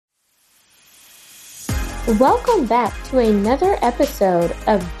Welcome back to another episode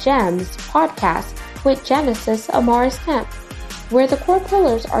of GEMS podcast with Genesis Amaris Kemp, where the core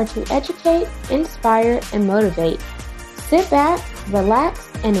pillars are to educate, inspire, and motivate. Sit back, relax,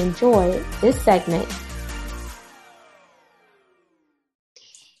 and enjoy this segment.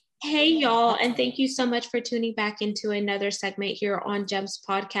 Hey, y'all, and thank you so much for tuning back into another segment here on GEMS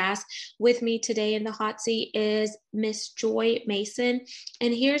podcast. With me today in the hot seat is Miss Joy Mason,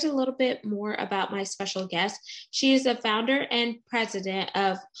 and here's a little bit more about my special guest. She is the founder and president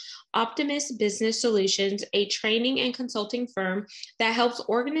of Optimus Business Solutions, a training and consulting firm that helps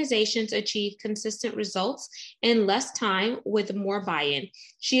organizations achieve consistent results in less time with more buy-in.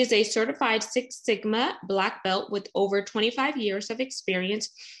 She is a certified Six Sigma Black Belt with over 25 years of experience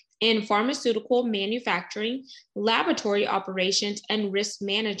in pharmaceutical manufacturing, laboratory operations, and risk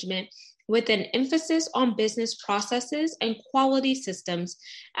management, with an emphasis on business processes and quality systems.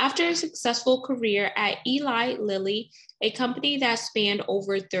 After a successful career at Eli Lilly, a company that spanned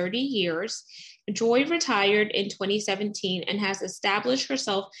over 30 years, Joy retired in 2017 and has established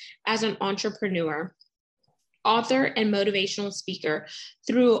herself as an entrepreneur, author, and motivational speaker.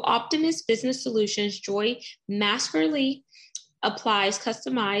 Through Optimus Business Solutions, Joy masterfully applies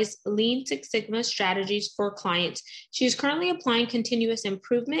customized Lean Six Sigma strategies for clients. She is currently applying continuous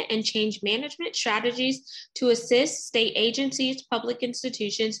improvement and change management strategies to assist state agencies, public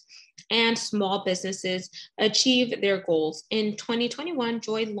institutions, and small businesses achieve their goals. In 2021,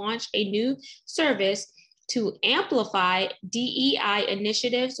 Joy launched a new service to amplify DEI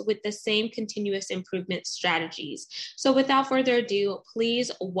initiatives with the same continuous improvement strategies. So without further ado,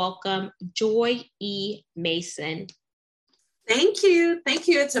 please welcome Joy E. Mason. Thank you. Thank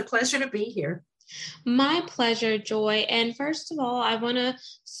you. It's a pleasure to be here. My pleasure, Joy. And first of all, I want to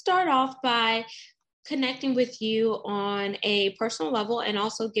start off by connecting with you on a personal level and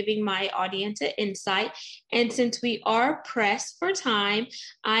also giving my audience an insight. And since we are pressed for time,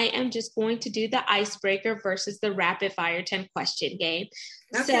 I am just going to do the icebreaker versus the rapid fire 10 question game.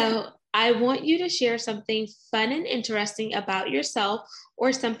 Okay. So I want you to share something fun and interesting about yourself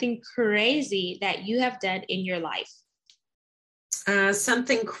or something crazy that you have done in your life.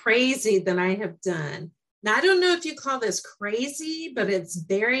 Something crazy that I have done. Now, I don't know if you call this crazy, but it's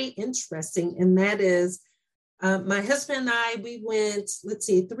very interesting. And that is my husband and I, we went,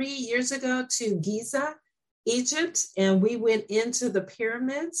 3 years ago to Giza, Egypt, and we went into the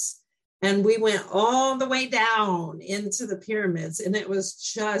pyramids and we went all the way down into the pyramids. And it was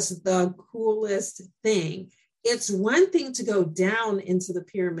just the coolest thing. It's one thing to go down into the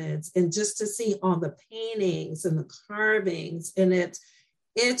pyramids and just to see all the paintings and the carvings. And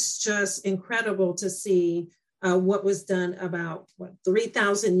it's just incredible to see what was done about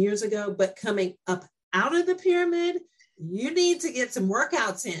 3,000 years ago. But coming up out of the pyramid, you need to get some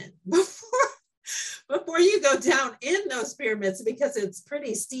workouts in before you go down in those pyramids, because it's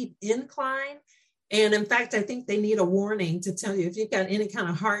pretty steep incline. And in fact, I think they need a warning to tell you if you've got any kind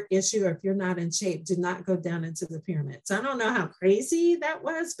of heart issue or if you're not in shape, do not go down into the pyramids. I don't know how crazy that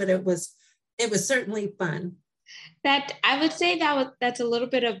was, but it was certainly fun. That I would say that's a little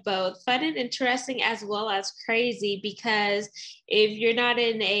bit of both, fun and interesting as well as crazy, because if you're not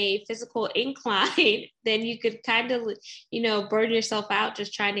in a physical incline, then you could kind of, burn yourself out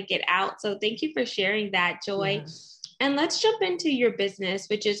just trying to get out. So thank you for sharing that, Joy. Yeah. And let's jump into your business,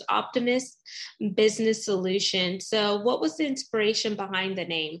 which is Optimus Business Solutions. So what was the inspiration behind the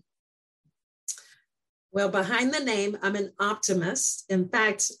name? Well, behind the name, I'm an optimist. In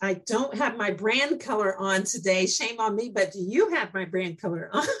fact, I don't have my brand color on today. Shame on me, but you have my brand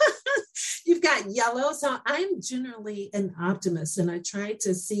color on. You've got yellow. So I'm generally an optimist, and I try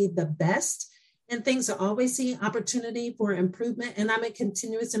to see the best in things. I always see opportunity for improvement, and I'm a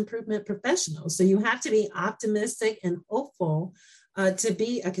continuous improvement professional. So you have to be optimistic and hopeful to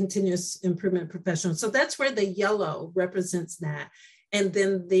be a continuous improvement professional. So that's where the yellow represents that. And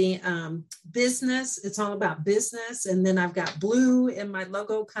then the business, it's all about business. And then I've got blue in my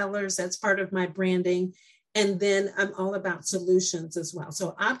logo colors. That's part of my branding. And then I'm all about solutions as well.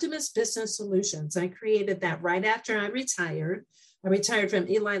 So Optimus Business Solutions, I created that right after I retired. I retired from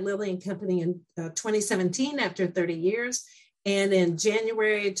Eli Lilly and Company in 2017 after 30 years. And in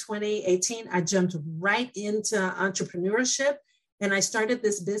January 2018, I jumped right into entrepreneurship and I started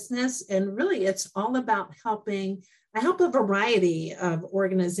this business. And really, it's all about helping. I help a variety of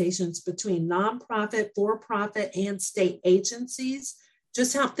organizations between nonprofit, for-profit, and state agencies.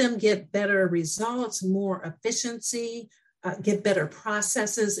 Just help them get better results, more efficiency, get better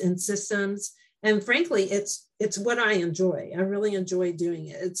processes and systems. And frankly, it's what I enjoy. I really enjoy doing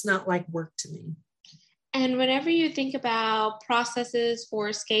it. It's not like work to me. And whenever you think about processes for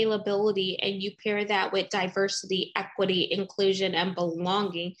scalability and you pair that with diversity, equity, inclusion, and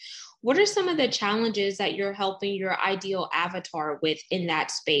belonging, what are some of the challenges that you're helping your ideal avatar with in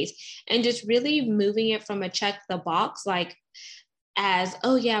that space? And just really moving it from a check the box, like as,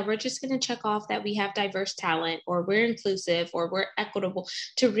 oh yeah, we're just going to check off that we have diverse talent or we're inclusive or we're equitable,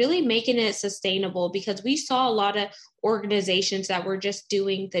 to really making it sustainable, because we saw a lot of organizations that were just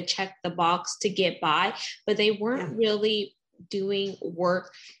doing the check the box to get by, but they weren't really doing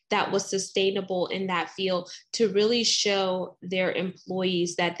work that was sustainable in that field to really show their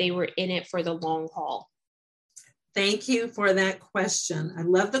employees that they were in it for the long haul. Thank you for that question. I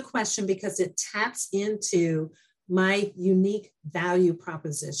love the question because it taps into my unique value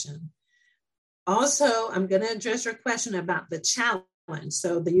proposition. Also, I'm going to address your question about the challenge.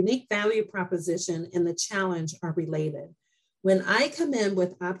 So the unique value proposition and the challenge are related. When I come in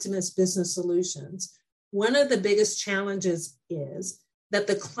with Optimus Business Solutions, one of the biggest challenges is that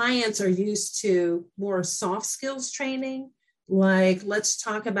the clients are used to more soft skills training, like let's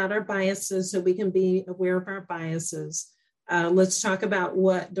talk about our biases so we can be aware of our biases. Let's talk about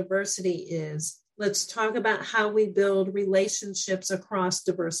what diversity is. Let's talk about how we build relationships across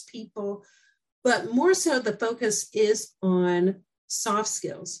diverse people. But more so, the focus is on soft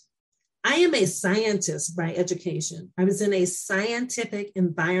skills. I am a scientist by education. I was in a scientific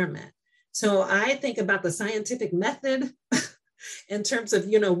environment. So I think about the scientific method in terms of,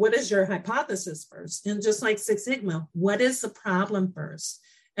 what is your hypothesis first? And just like Six Sigma, what is the problem first?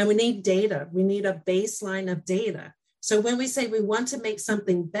 And we need data. We need a baseline of data. So when we say we want to make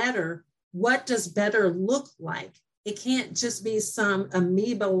something better, what does better look like? It can't just be some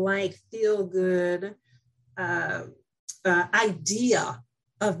amoeba-like feel-good idea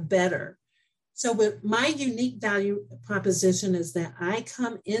of better. So with my unique value proposition is that I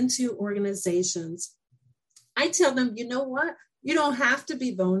come into organizations, I tell them, you know what? You don't have to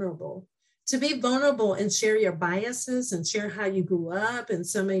be vulnerable. To be vulnerable and share your biases and share how you grew up and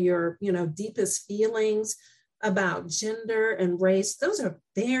some of your, deepest feelings about gender and race, those are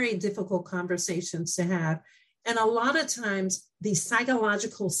very difficult conversations to have. And a lot of times the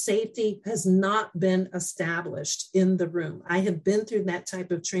psychological safety has not been established in the room. I have been through that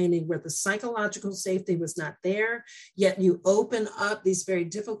type of training where the psychological safety was not there, yet you open up these very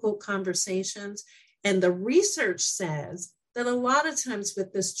difficult conversations. And the research says that a lot of times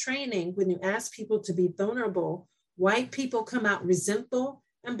with this training, when you ask people to be vulnerable, white people come out resentful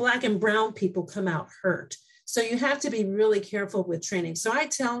and Black and brown people come out hurt. So you have to be really careful with training. So I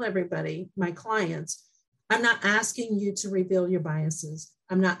tell everybody, my clients, I'm not asking you to reveal your biases.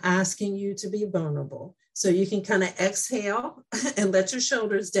 I'm not asking you to be vulnerable. So you can kind of exhale and let your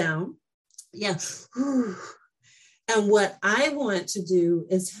shoulders down. Yeah. And what I want to do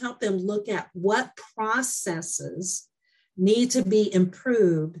is help them look at what processes need to be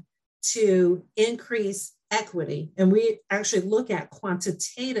improved to increase equity. And we actually look at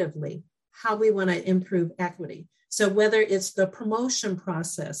quantitatively how we want to improve equity. So whether it's the promotion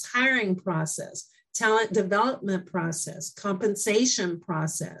process, hiring process, talent development process, compensation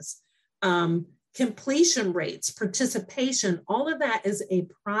process, completion rates, participation, all of that is a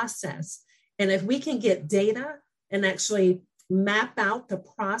process. And if we can get data and actually map out the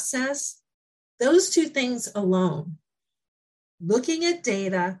process, those two things alone, looking at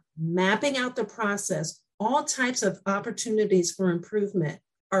data, mapping out the process, all types of opportunities for improvement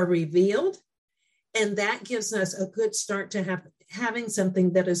are revealed. And that gives us a good start to having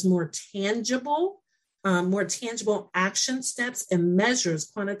something that is more tangible action steps and measures,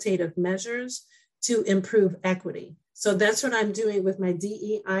 quantitative measures to improve equity. So that's what I'm doing with my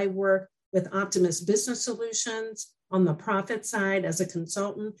DEI work with Optimus Business Solutions on the profit side as a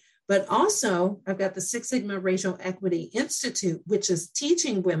consultant. But also I've got the Six Sigma Racial Equity Institute, which is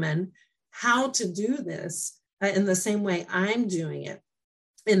teaching women how to do this in the same way I'm doing it.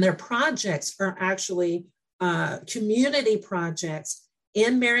 And their projects are actually community projects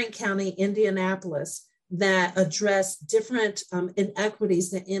in Marion County, Indianapolis, that address different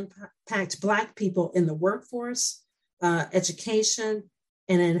inequities that impact Black people in the workforce, education,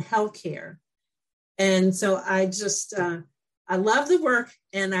 and in healthcare. And so I love the work,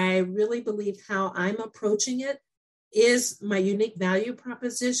 and I really believe how I'm approaching it is my unique value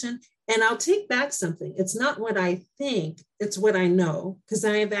proposition. And I'll take back something. It's not what I think, it's what I know, because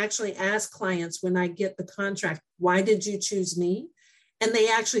I have actually asked clients when I get the contract, why did you choose me? And they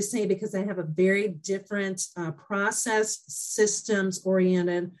actually say, because I have a very different process,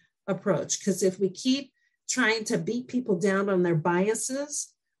 systems-oriented approach. Because if we keep trying to beat people down on their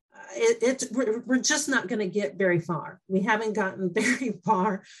biases, we're just not going to get very far. We haven't gotten very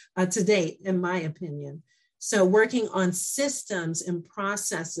far to date, in my opinion. So working on systems and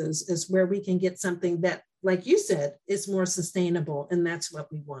processes is where we can get something that, like you said, is more sustainable. And that's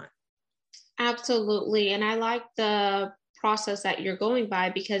what we want. Absolutely. And I like the process that you're going by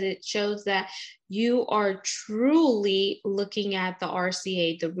because it shows that you are truly looking at the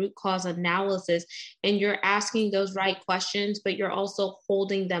RCA, the root cause analysis, and you're asking those right questions, but you're also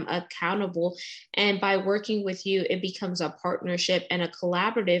holding them accountable. And by working with you, it becomes a partnership and a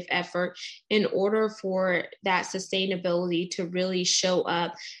collaborative effort in order for that sustainability to really show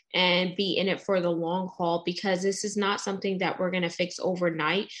up and be in it for the long haul, because this is not something that we're going to fix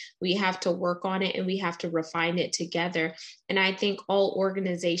overnight. We have to work on it and we have to refine it together. And I think all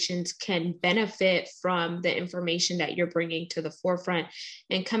organizations can benefit from the information that you're bringing to the forefront.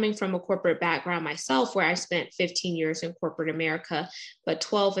 And coming from a corporate background myself, where I spent 15 years in corporate America, but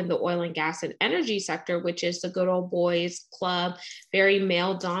 12 in the oil and gas and energy sector, which is the good old boys club, very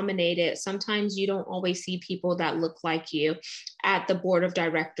male dominated. Sometimes you don't always see people that look like you at the board of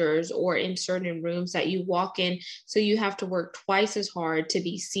directors or in certain rooms that you walk in. So you have to work twice as hard to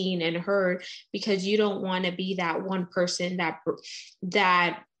be seen and heard, because you don't want to be that one person that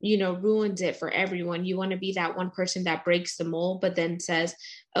ruins it for everyone. You want to be that one person that breaks the mold, but then says,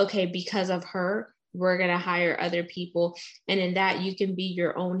 okay, because of her, we're going to hire other people. And in that, you can be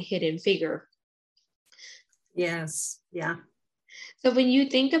your own hidden figure. Yes. Yeah. So when you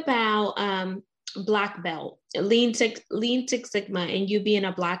think about Black belt, Lean Six Sigma, and you being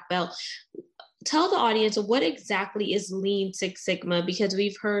a Black belt, tell the audience what exactly is Lean Six Sigma, because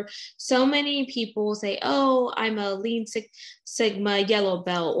we've heard so many people say, oh, I'm a Lean Six Sigma yellow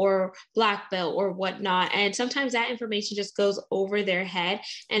belt or Black belt or whatnot. And sometimes that information just goes over their head.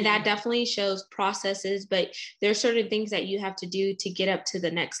 And that definitely shows processes, but there are certain things that you have to do to get up to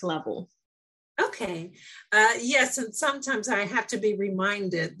the next level. Okay. Yes. And sometimes I have to be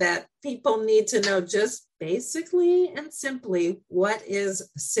reminded that people need to know just basically and simply what is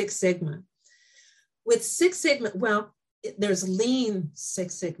Six Sigma. With Six Sigma, well, there's Lean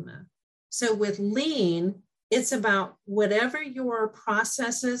Six Sigma. So with Lean, it's about whatever your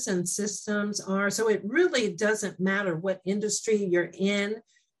processes and systems are. So it really doesn't matter what industry you're in.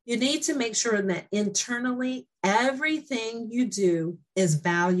 You need to make sure that internally, everything you do is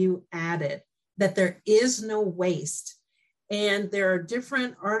value added, that there is no waste. And there are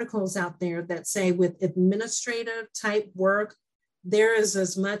different articles out there that say with administrative type work, there is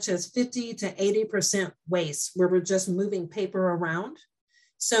as much as 50 to 80% waste where we're just moving paper around.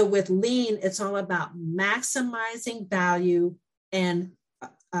 So with Lean, it's all about maximizing value and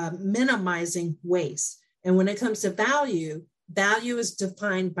minimizing waste. And when it comes to value, value is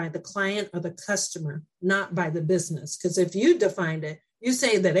defined by the client or the customer, not by the business. Because if you defined it, you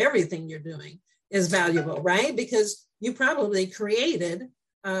say that everything you're doing is valuable, right? Because you probably created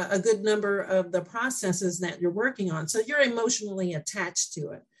a good number of the processes that you're working on. So you're emotionally attached to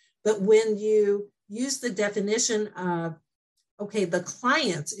it. But when you use the definition of, okay, the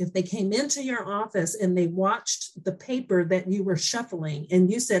clients, if they came into your office and they watched the paper that you were shuffling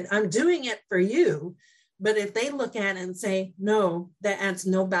and you said, I'm doing it for you. But if they look at it and say, no, that adds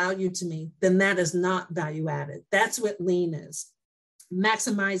no value to me, then that is not value added. That's what Lean is.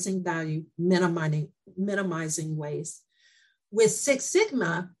 Maximizing value, minimizing waste. With Six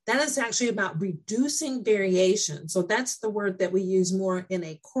Sigma, that is actually about reducing variation. So that's the word that we use more in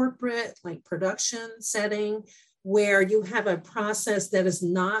a corporate, like production setting, where you have a process that is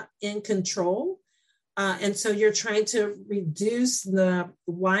not in control. And so you're trying to reduce the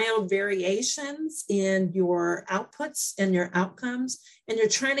wild variations in your outputs and your outcomes, and you're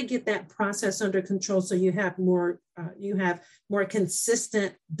trying to get that process under control so you have more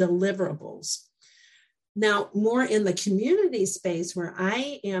consistent deliverables. Now, more in the community space where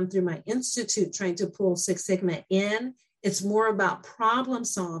I am through my institute trying to pull Six Sigma in, it's more about problem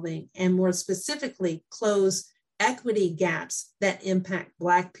solving and more specifically close equity gaps that impact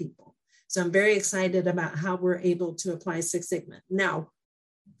Black people. So I'm very excited about how we're able to apply Six Sigma. Now,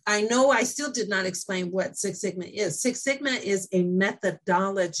 I know I still did not explain what Six Sigma is. Six Sigma is a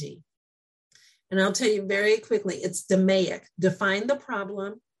methodology. And I'll tell you very quickly, it's DMAIC. Define the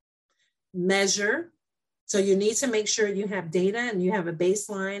problem, measure. So you need to make sure you have data and you have a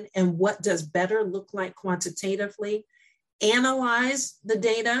baseline and what does better look like quantitatively. Analyze the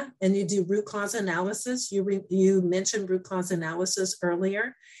data and you do root cause analysis. You mentioned root cause analysis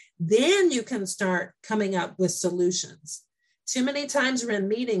earlier. Then you can start coming up with solutions. Too many times we're in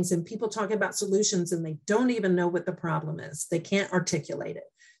meetings and people talk about solutions and they don't even know what the problem is. They can't articulate it.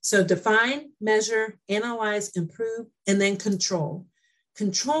 So define, measure, analyze, improve, and then control.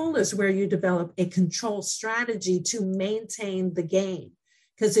 Control is where you develop a control strategy to maintain the gain.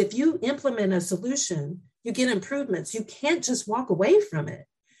 Because if you implement a solution, you get improvements. You can't just walk away from it.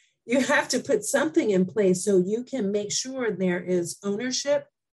 You have to put something in place so you can make sure there is ownership,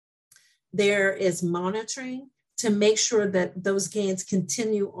 there is monitoring to make sure that those gains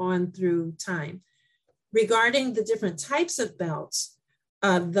continue on through time. Regarding the different types of belts,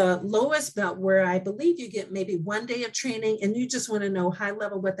 the lowest belt, where I believe you get maybe 1 day of training and you just want to know high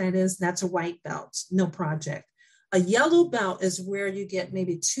level what that is, that's a white belt, no project. A yellow belt is where you get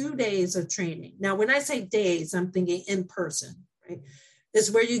maybe 2 days of training. Now, when I say days, I'm thinking in person, right? Is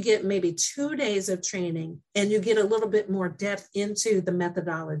where you get maybe 2 days of training and you get a little bit more depth into the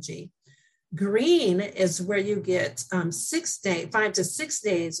methodology. Green is where you get 5 to 6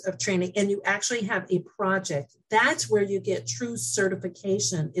 days of training and you actually have a project. That's where you get true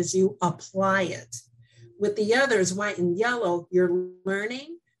certification, is you apply it. With the others, white and yellow, you're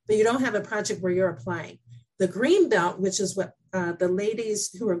learning, but you don't have a project where you're applying. The green belt, which is what the ladies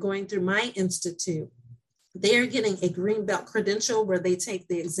who are going through my institute, they're getting a green belt credential where they take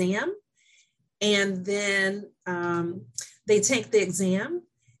the exam and then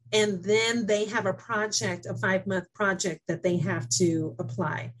and then they have a project, a 5-month project that they have to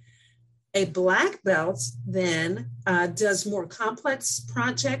apply. A black belt then does more complex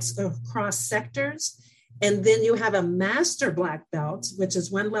projects across sectors. And then you have a master black belt, which is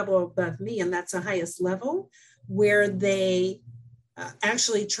 1 level above me, and that's the highest level, where they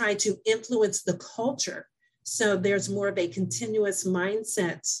actually try to influence the culture. So there's more of a continuous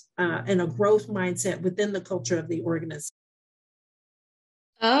mindset and a growth mindset within the culture of the organization.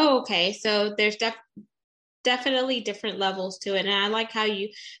 Oh, okay. So there's definitely different levels to it. And I like how you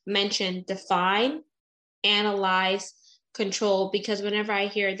mentioned define, analyze, control, because whenever I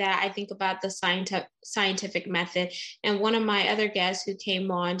hear that, I think about the scientific method. And one of my other guests who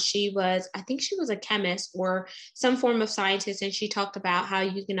came on, I think she was a chemist or some form of scientist, and she talked about how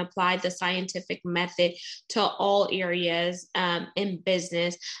you can apply the scientific method to all areas in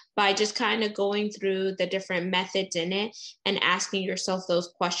business by just kind of going through the different methods in it and asking yourself those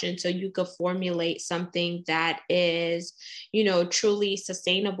questions so you could formulate something that is, truly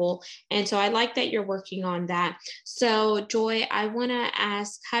sustainable. And so I like that you're working on that. So Joy, I want to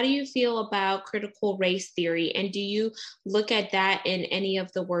ask, how do you feel about critical race theory? And do you look at that in any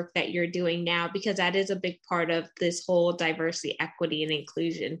of the work that you're doing now? Because that is a big part of this whole diversity, equity, and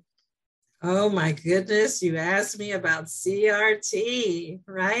inclusion. Oh my goodness, you asked me about CRT,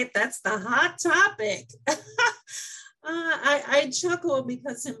 right? That's the hot topic. I chuckle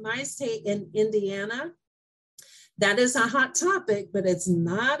because in my state, in Indiana, that is a hot topic, but it's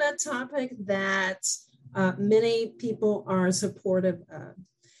not a topic that many people are supportive of.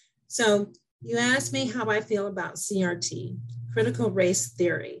 So you asked me how I feel about CRT, critical race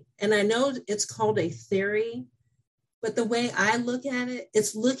theory. And I know it's called a theory, but the way I look at it,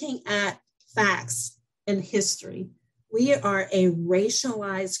 it's looking at facts and history. We are a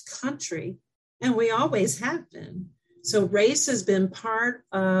racialized country, and we always have been. So race has been part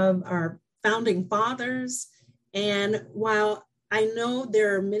of our founding fathers. And while I know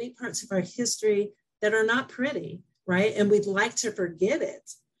there are many parts of our history that are not pretty, right? And we'd like to forget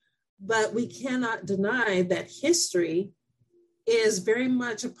it, but we cannot deny that history is very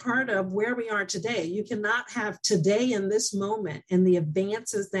much a part of where we are today. You cannot have today in this moment and the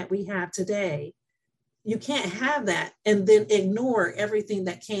advances that we have today. You can't have that and then ignore everything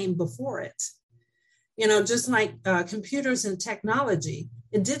that came before it. Just like computers and technology,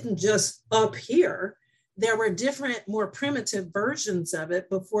 it didn't just appear. There were different, more primitive versions of it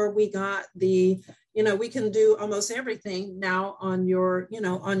before we got we can do almost everything now on your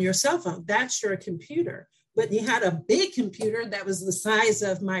cell phone. That's your computer. But you had a big computer that was the size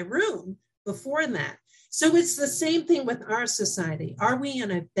of my room before that. So it's the same thing with our society. Are we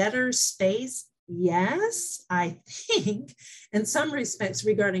in a better space? Yes, I think, in some respects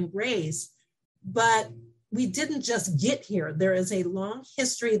regarding race, but we didn't just get here. There is a long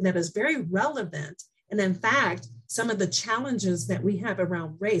history that is very relevant. And in fact, some of the challenges that we have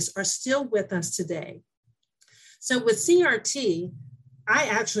around race are still with us today. So with CRT, I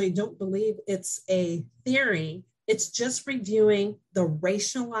actually don't believe it's a theory. It's just reviewing the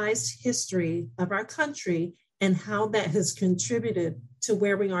racialized history of our country and how that has contributed to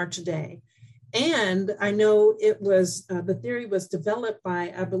where we are today. And I know it was, the theory was developed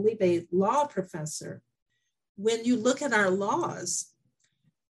by, I believe, a law professor. When you look at our laws,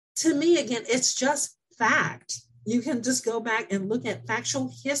 to me, again, it's just fact. You can just go back and look at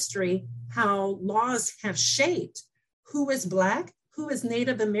factual history, how laws have shaped who is Black, who is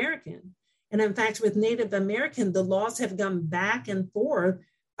Native American. And in fact, with Native American, the laws have gone back and forth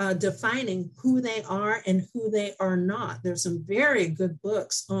defining who they are and who they are not. There's some very good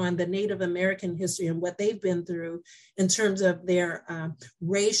books on the Native American history and what they've been through in terms of their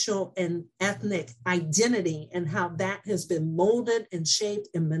racial and ethnic identity and how that has been molded and shaped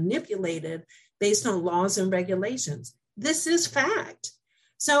and manipulated based on laws and regulations. This is fact.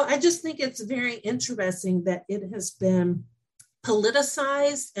 So I just think it's very interesting that it has been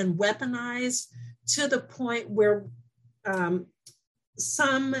politicized and weaponized to the point where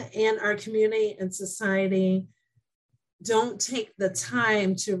some in our community and society don't take the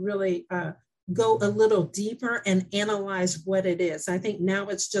time to really go a little deeper and analyze what it is. I think now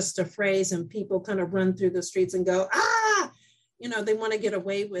it's just a phrase and people kind of run through the streets and go, they want to get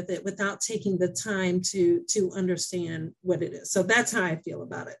away with it without taking the time to understand what it is. So that's how I feel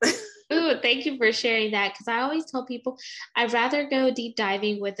about it. Ooh, thank you for sharing that. Because I always tell people I'd rather go deep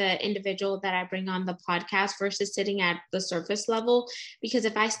diving with an individual that I bring on the podcast versus sitting at the surface level. Because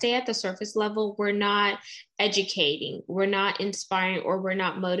if I stay at the surface level, we're not educating, we're not inspiring, or we're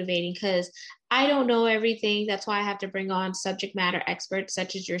not motivating, because I don't know everything. That's why I have to bring on subject matter experts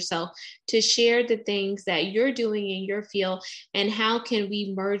such as yourself to share the things that you're doing in your field and how can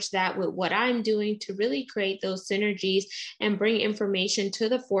we merge that with what I'm doing to really create those synergies and bring information to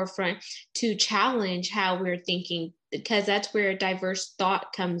the forefront to challenge how we're thinking, because that's where diverse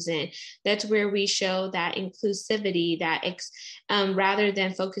thought comes in. That's where we show that inclusivity, rather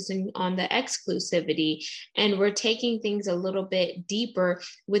than focusing on the exclusivity. And we're taking things a little bit deeper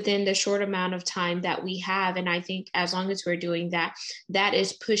within the short amount of time that we have. And I think as long as we're doing that, that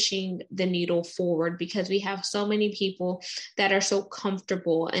is pushing the needle forward, because we have so many people that are so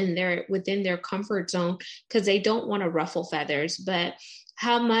comfortable and they're within their comfort zone because they don't want to ruffle feathers. But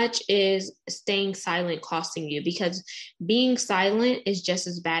how much is staying silent costing you? Because being silent is just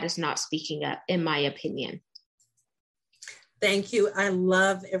as bad as not speaking up, in my opinion. Thank you. I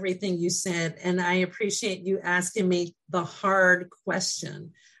love everything you said, and I appreciate you asking me the hard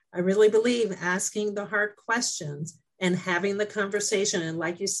question. I really believe asking the hard questions and having the conversation. And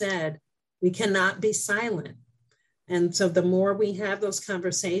like you said, we cannot be silent. And so the more we have those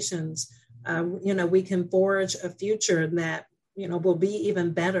conversations, we can forge a future that will be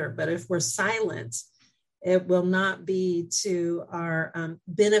even better. But if we're silent, it will not be to our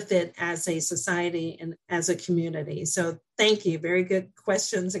benefit as a society and as a community. So thank you. Very good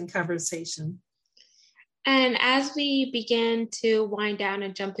questions and conversation. And as we begin to wind down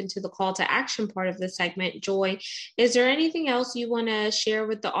and jump into the call to action part of the segment, Joy, is there anything else you want to share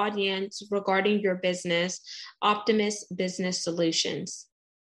with the audience regarding your business, Optimist Business Solutions?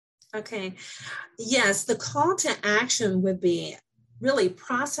 Okay. Yes, the call to action would be really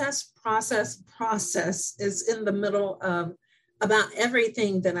process is in the middle of about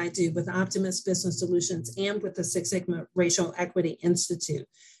everything that I do with Optimist Business Solutions and with the Six Sigma Racial Equity Institute.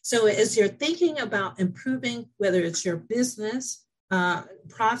 So as you're thinking about improving, whether it's your business,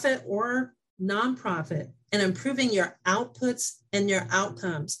 profit or nonprofit, and improving your outputs and your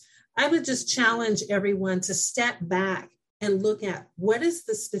outcomes, I would just challenge everyone to step back and look at what is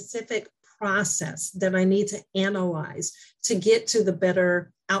the specific process that I need to analyze to get to the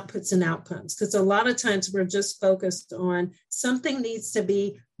better outputs and outcomes. Because a lot of times we're just focused on something needs to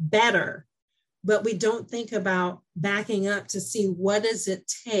be better, but we don't think about backing up to see what does it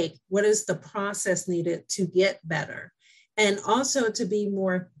take, what is the process needed to get better, and also to be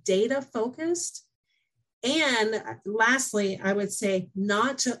more data focused. And lastly, I would say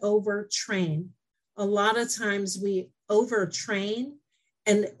not to overtrain. A lot of times we overtrain.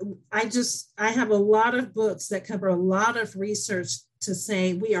 And I have a lot of books that cover a lot of research to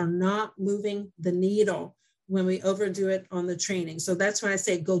say we are not moving the needle when we overdo it on the training. So that's why I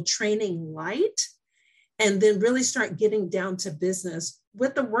say go training light and then really start getting down to business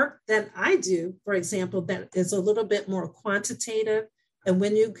with the work that I do, for example, that is a little bit more quantitative. And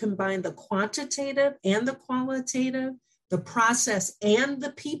when you combine the quantitative and the qualitative, the process and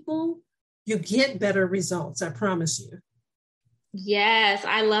the people, you get better results, I promise you. Yes,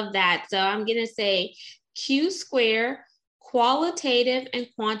 I love that. So I'm going to say Q square, qualitative and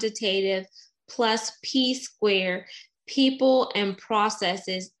quantitative, plus P square, people and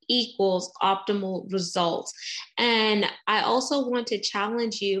processes equals optimal results. And I also want to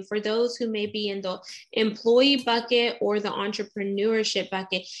challenge you, for those who may be in the employee bucket or the entrepreneurship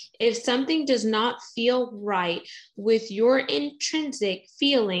bucket, if something does not feel right with your intrinsic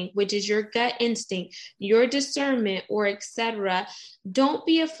feeling, which is your gut instinct, your discernment, or etc., don't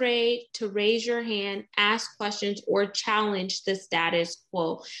be afraid to raise your hand, ask questions, or challenge the status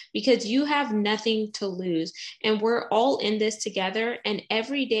quo, because you have nothing to lose. And we're all in this together. And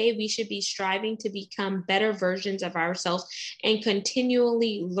every day day, we should be striving to become better versions of ourselves and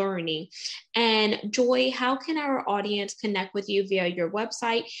continually learning. And Joy, how can our audience connect with you via your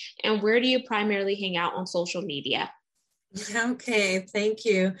website? And where do you primarily hang out on social media? Okay, thank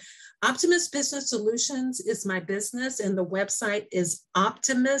you. Optimist Business Solutions is my business, and the website is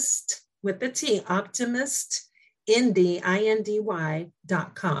Optimist with the T,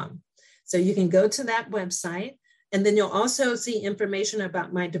 optimistindy.com. So you can go to that website, and then you'll also see information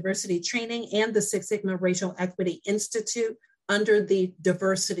about my diversity training and the Six Sigma Racial Equity Institute under the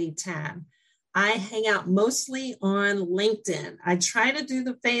diversity tab. I hang out mostly on LinkedIn. I try to do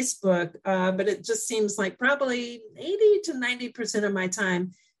the Facebook, but it just seems like probably 80 to 90% of my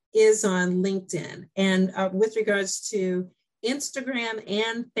time is on LinkedIn. And with regards to Instagram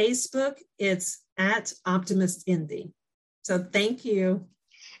and Facebook, it's at Optimist Indy. So thank you.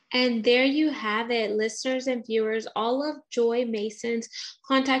 And there you have it, listeners and viewers. All of Joy Mason's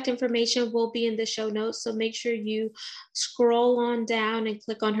contact information will be in the show notes. So make sure you scroll on down and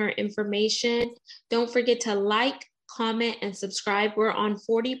click on her information. Don't forget to like, comment, and subscribe. We're on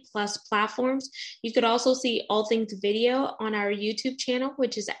 40 plus platforms. You could also see all things video on our YouTube channel,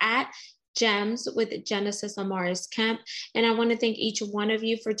 which is at Gems with Genesis Amaris Kemp. And I want to thank each one of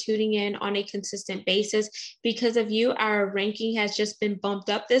you for tuning in on a consistent basis. Because of you, our ranking has just been bumped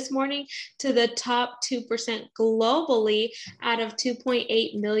up this morning to the top 2% globally out of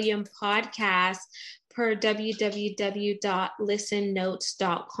 2.8 million podcasts per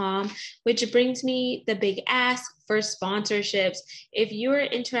www.listennotes.com, which brings me the big ask for sponsorships. If you are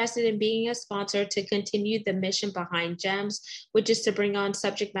interested in being a sponsor to continue the mission behind GEMS, which is to bring on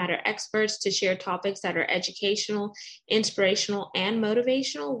subject matter experts to share topics that are educational, inspirational, and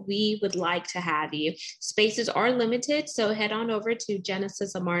motivational, we would like to have you. Spaces are limited, so head on over to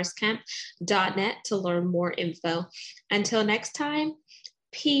genesisamariskamp.net to learn more info. Until next time,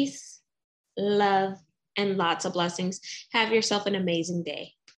 peace, love, and lots of blessings. Have yourself an amazing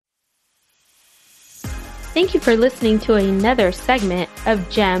day. Thank you for listening to another segment of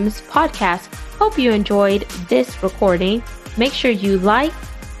GEMS podcast. Hope you enjoyed this recording. Make sure you like,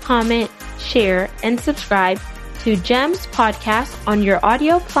 comment, share, and subscribe to GEMS podcast on your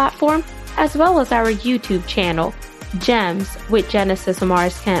audio platform, as well as our YouTube channel, GEMS with Genesis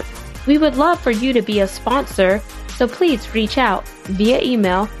Amaris Kemp. We would love for you to be a sponsor, so please reach out via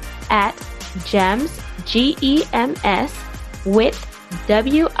email at GEMS, GEMS, with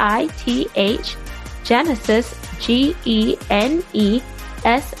WITH, Genesis, GENESIS,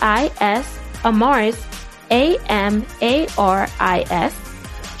 Amaris, AMARIS,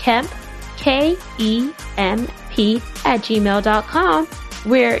 Kemp, KEMP @gmail.com,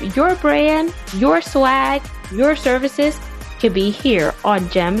 where your brand, your swag, your services could be here on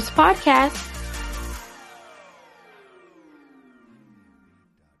GEMS Podcast.